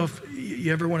 I don't know if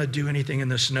you ever want to do anything in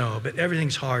the snow, but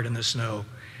everything's hard in the snow.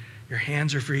 Your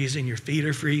hands are freezing, your feet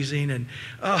are freezing,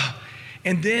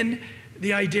 and then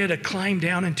the idea to climb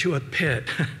down into a pit,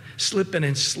 slipping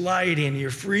and sliding,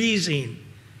 you're freezing.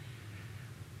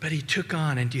 But he took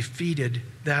on and defeated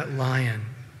that lion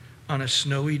on a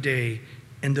snowy day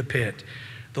in the pit.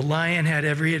 The lion had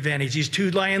every advantage. These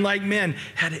 2 lion-like men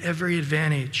had every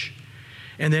advantage.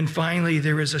 And then finally,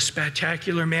 there was a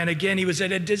spectacular man. Again, he was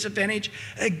at a disadvantage.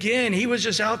 Again, he was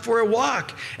just out for a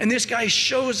walk. And this guy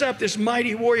shows up, this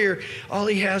mighty warrior. All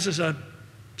he has is a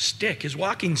stick, his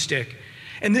walking stick.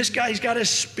 And this guy's got a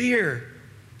spear.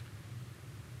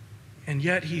 And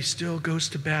yet he still goes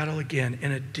to battle again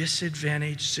in a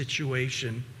disadvantaged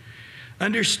situation.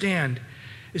 Understand,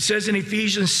 it says in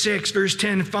Ephesians 6, verse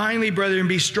 10, finally, brethren,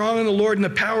 be strong in the Lord and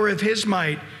the power of his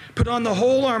might. Put on the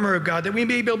whole armor of God, that we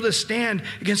may be able to stand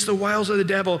against the wiles of the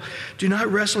devil. Do not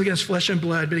wrestle against flesh and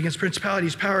blood, but against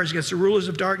principalities, powers, against the rulers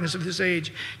of darkness of this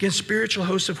age, against spiritual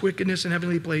hosts of wickedness in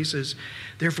heavenly places.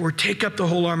 Therefore, take up the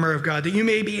whole armor of God, that you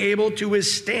may be able to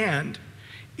withstand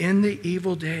in the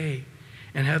evil day,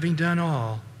 and having done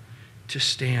all, to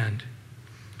stand.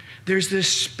 There's this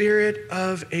spirit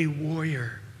of a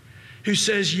warrior who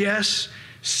says, yes,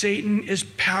 Satan is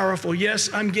powerful.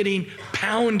 Yes, I'm getting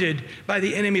pounded by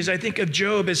the enemies. I think of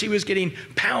Job as he was getting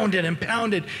pounded and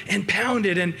pounded and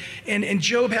pounded. And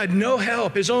Job had no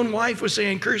help. His own wife was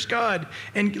saying, curse God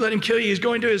and let him kill you. He's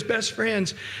going to his best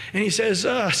friends. And he says,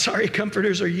 sorry,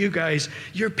 comforters are you guys.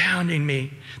 You're pounding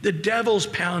me. The devil's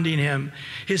pounding him.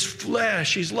 His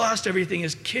flesh, he's lost everything.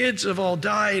 His kids have all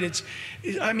died.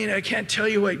 I can't tell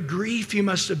you what grief he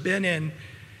must have been in.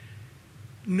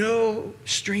 No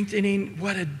strengthening,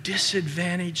 what a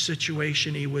disadvantaged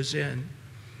situation he was in.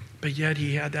 But yet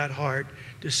he had that heart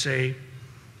to say,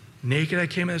 naked I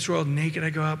came in this world, naked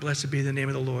I go out, blessed be the name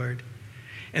of the Lord.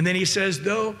 And then he says,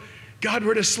 though God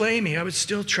were to slay me, I would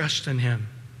still trust in him.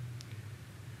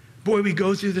 Boy, we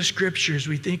go through the scriptures,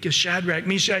 we think of Shadrach,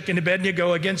 Meshach, and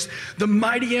Abednego against the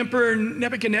mighty emperor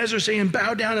Nebuchadnezzar saying,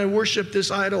 bow down and worship this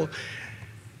idol.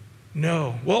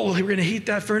 No. Well, we're going to heat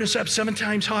that furnace up 7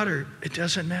 times hotter. It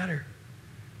doesn't matter.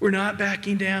 We're not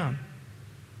backing down.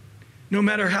 No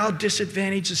matter how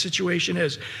disadvantaged the situation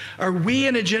is. Are we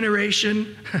in a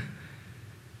generation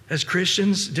as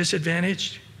Christians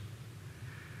disadvantaged?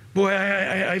 Boy,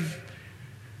 I've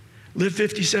lived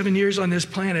 57 years on this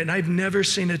planet, and I've never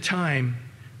seen a time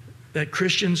that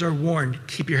Christians are warned,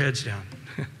 keep your heads down.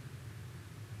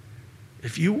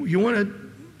 If you want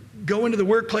to go into the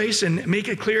workplace and make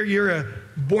it clear you're a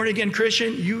born-again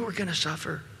Christian, you are going to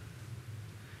suffer.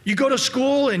 You go to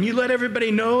school and you let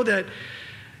everybody know that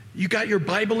you got your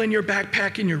Bible in your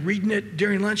backpack and you're reading it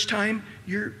during lunchtime,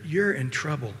 you're in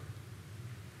trouble.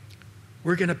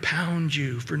 We're going to pound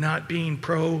you for not being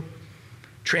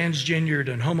pro-transgendered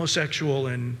and homosexual,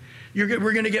 and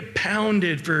we're going to get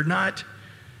pounded for not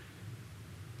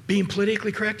being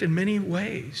politically correct in many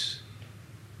ways.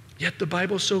 Yet the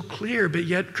Bible's so clear, but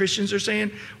yet Christians are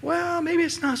saying, well, maybe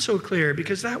it's not so clear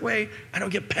because that way I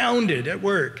don't get pounded at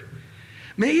work.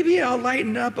 Maybe I'll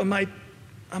lighten up on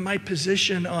my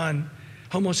position on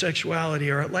homosexuality,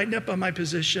 or I'll lighten up on my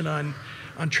position on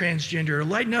transgender, or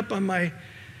lighten up on my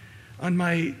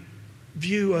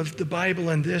view of the Bible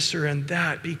and this or and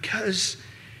that, because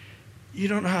you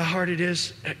don't know how hard it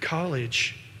is at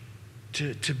college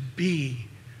to be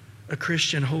a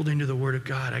Christian holding to the Word of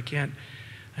God.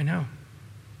 I know.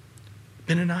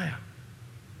 Benaniah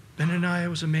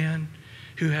was a man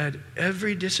who had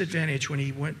every disadvantage when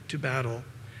he went to battle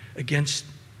against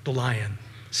the lion,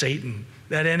 Satan,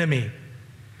 that enemy.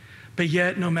 But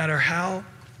yet, no matter how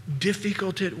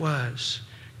difficult it was,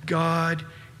 God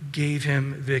gave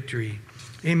him victory.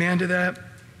 Amen to that?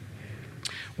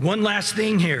 One last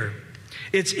thing here.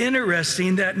 It's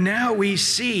interesting that now we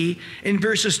see in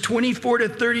verses 24 to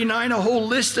 39 a whole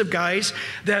list of guys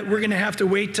that we're going to have to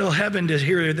wait till heaven to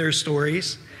hear their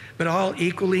stories, but all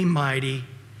equally mighty.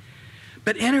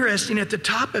 But interesting, at the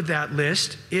top of that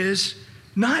list is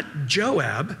not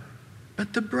Joab,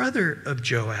 but the brother of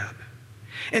Joab.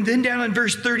 And then down in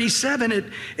verse 37,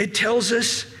 it tells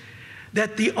us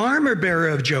that the armor bearer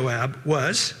of Joab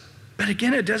was, but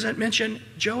again, it doesn't mention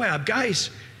Joab. Guys,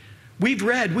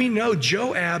 we know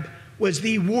Joab was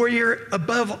the warrior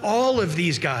above all of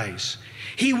these guys.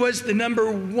 He was the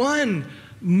number one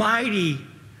mighty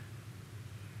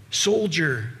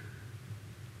soldier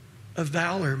of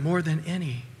valor, more than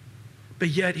any. But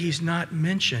yet he's not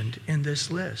mentioned in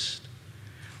this list.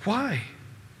 Why?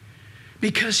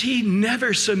 Because he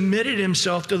never submitted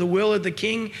himself to the will of the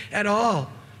king at all.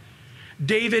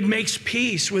 David makes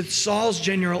peace with Saul's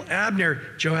general Abner.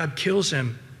 Joab kills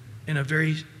him in a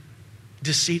very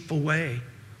deceitful way.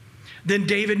 Then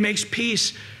David makes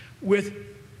peace with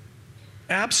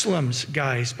Absalom's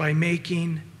guys by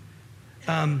making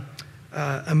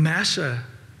Amasa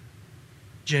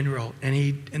general, and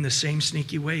he, in the same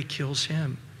sneaky way, kills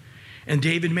him. And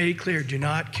David made it clear, do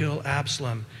not kill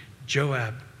Absalom.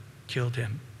 Joab killed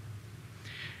him.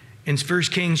 In 1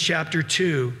 Kings chapter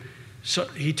 2,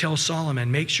 he tells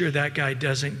Solomon, make sure that guy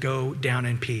doesn't go down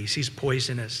in peace. He's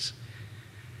poisonous.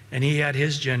 And he had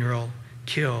his general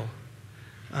kill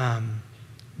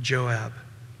Joab.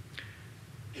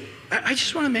 I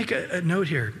just want to make a note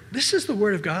here. This is the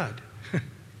Word of God.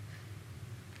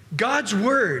 God's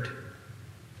Word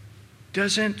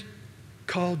doesn't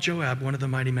call Joab one of the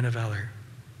mighty men of valor.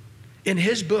 In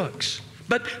his books.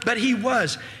 But he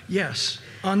was. Yes,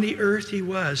 on the earth he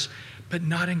was. But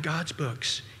not in God's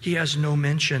books. He has no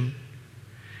mention.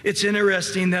 It's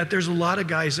interesting that there's a lot of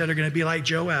guys that are going to be like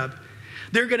Joab.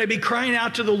 They're going to be crying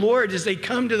out to the Lord as they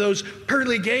come to those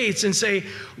pearly gates and say,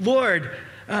 Lord,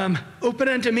 open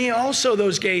unto me also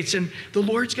those gates. And the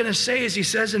Lord's going to say, as he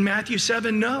says in Matthew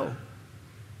 7, no.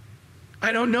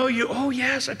 I don't know you. Oh,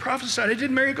 yes, I prophesied. I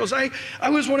did miracles. I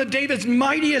was one of David's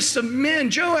mightiest of men.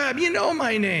 Joab, you know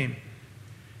my name.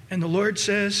 And the Lord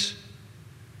says,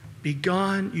 be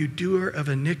gone, you doer of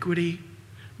iniquity.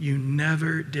 You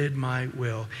never did my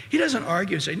will. He doesn't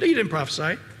argue and say, no, you didn't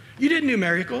prophesy. You didn't do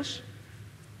miracles.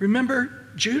 Remember,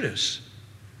 Judas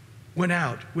went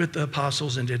out with the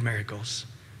apostles and did miracles,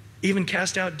 even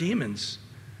cast out demons.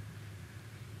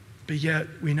 But yet,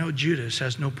 we know Judas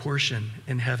has no portion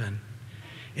in heaven.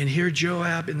 And here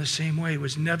Joab, in the same way,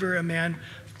 was never a man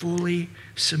fully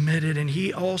submitted. And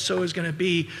he also is going to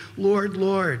be, Lord,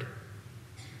 Lord,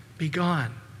 be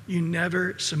gone. You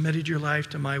never submitted your life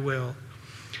to my will.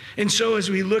 And so as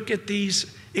we look at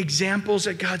these examples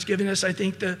that God's given us, I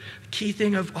think the key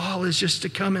thing of all is just to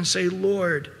come and say,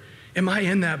 Lord, am I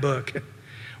in that book?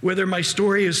 Whether my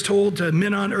story is told to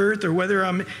men on earth or whether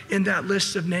I'm in that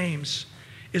list of names,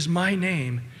 is my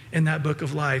name in that book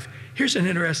of life? Here's an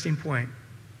interesting point.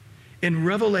 In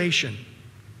Revelation,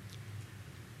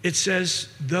 it says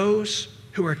those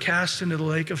who are cast into the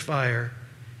lake of fire,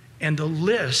 and the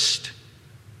list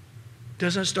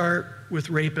doesn't start with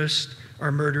rapists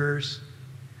or murderers.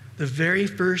 The very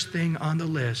first thing on the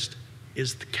list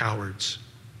is the cowards.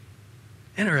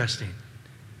 Interesting.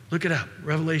 Look it up,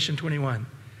 Revelation 21.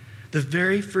 The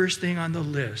very first thing on the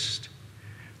list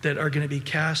that are going to be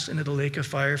cast into the lake of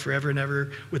fire forever and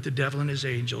ever with the devil and his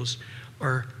angels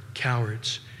are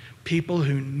cowards. People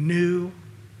who knew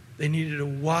they needed to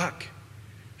walk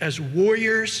as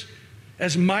warriors,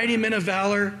 as mighty men of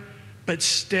valor, but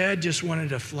instead just wanted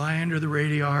to fly under the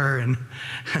radar and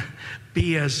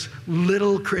be as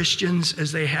little Christians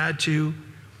as they had to,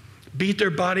 beat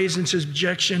their bodies in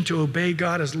subjection to obey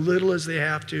God as little as they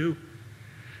have to.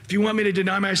 If you want me to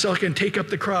deny myself, I can take up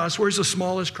the cross. Where's the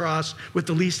smallest cross with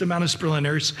the least amount of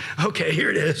splinters? Okay, here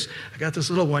it is. I got this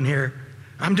little one here.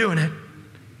 I'm doing it.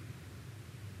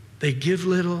 They give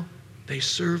little, they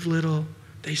serve little,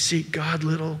 they seek God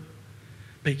little,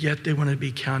 but yet they want to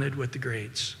be counted with the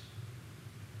greats.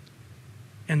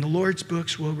 And the Lord's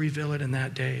books will reveal it in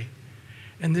that day.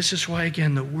 And this is why,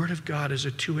 again, the Word of God is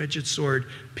a two-edged sword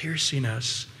piercing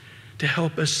us to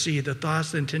help us see the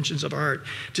thoughts, the intentions of our heart,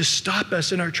 to stop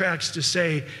us in our tracks to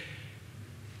say,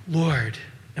 Lord,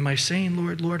 am I saying,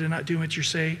 Lord, Lord, and not doing what you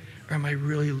say? Or am I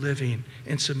really living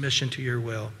in submission to your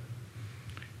will?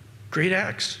 Great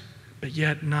acts, but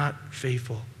yet not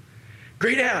faithful.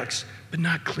 Great acts, but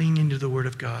not clinging to the Word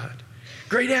of God.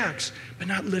 Great acts, but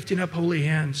not lifting up holy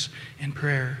hands in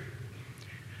prayer.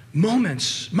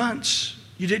 Moments, months,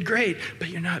 you did great, but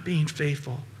you're not being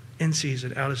faithful in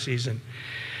season, out of season.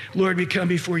 Lord, we come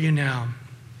before you now,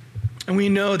 and we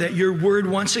know that your word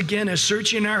once again is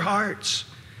searching our hearts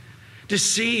to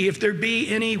see if there be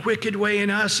any wicked way in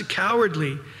us,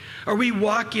 cowardly. Are we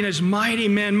walking as mighty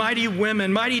men, mighty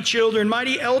women, mighty children,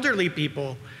 mighty elderly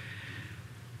people?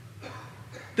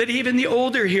 That even the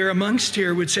older here amongst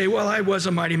here would say, well, I was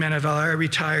a mighty man of valor, I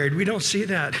retired. We don't see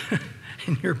that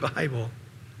in your Bible.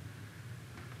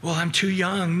 Well, I'm too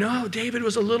young. No, David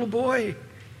was a little boy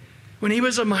when he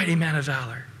was a mighty man of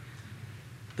valor.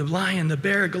 The lion, the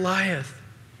bear, Goliath.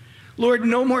 Lord,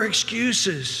 no more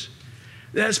excuses.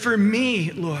 As for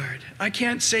me, Lord, I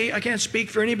can't speak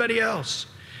for anybody else,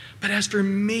 but as for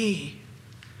me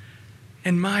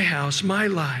and my house, my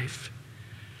life,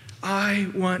 I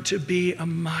want to be a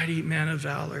mighty man of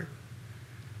valor.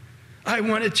 I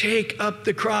want to take up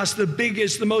the cross, the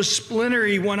biggest, the most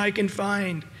splintery one I can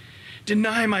find.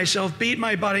 Deny myself, beat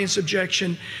my body in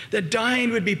subjection, that dying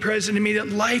would be present in me, that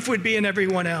life would be in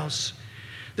everyone else,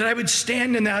 that I would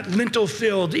stand in that lintel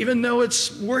field, even though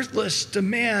it's worthless to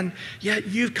man, yet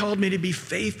you've called me to be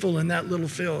faithful in that little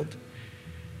field.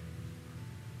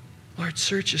 Lord,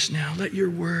 search us now. Let your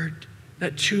word,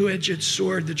 that two-edged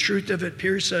sword, the truth of it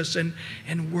pierce us and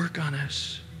work on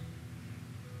us.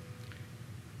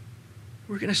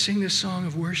 We're going to sing this song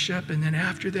of worship, and then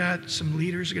after that, some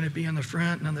leaders are going to be on the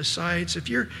front and on the sides. If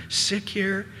you're sick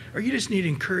here, or you just need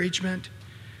encouragement,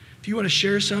 if you want to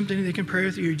share something they can pray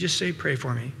with you, just say, pray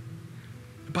for me.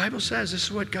 The Bible says this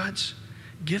is what God's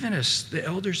given us, the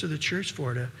elders of the church,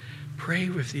 for, to pray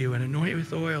with you and anoint you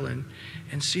with oil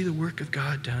and see the work of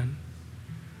God done.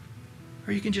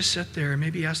 Or you can just sit there and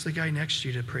maybe ask the guy next to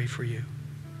you to pray for you.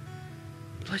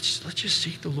 Let's just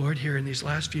seek the Lord here in these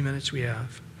last few minutes we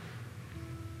have.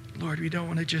 Lord, we don't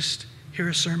want to just hear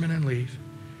a sermon and leave.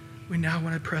 We now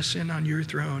want to press in on your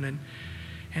throne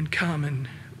and come and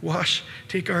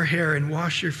take our hair and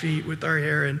wash your feet with our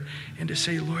hair and to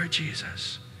say, Lord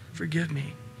Jesus, forgive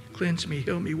me, cleanse me,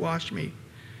 heal me, wash me.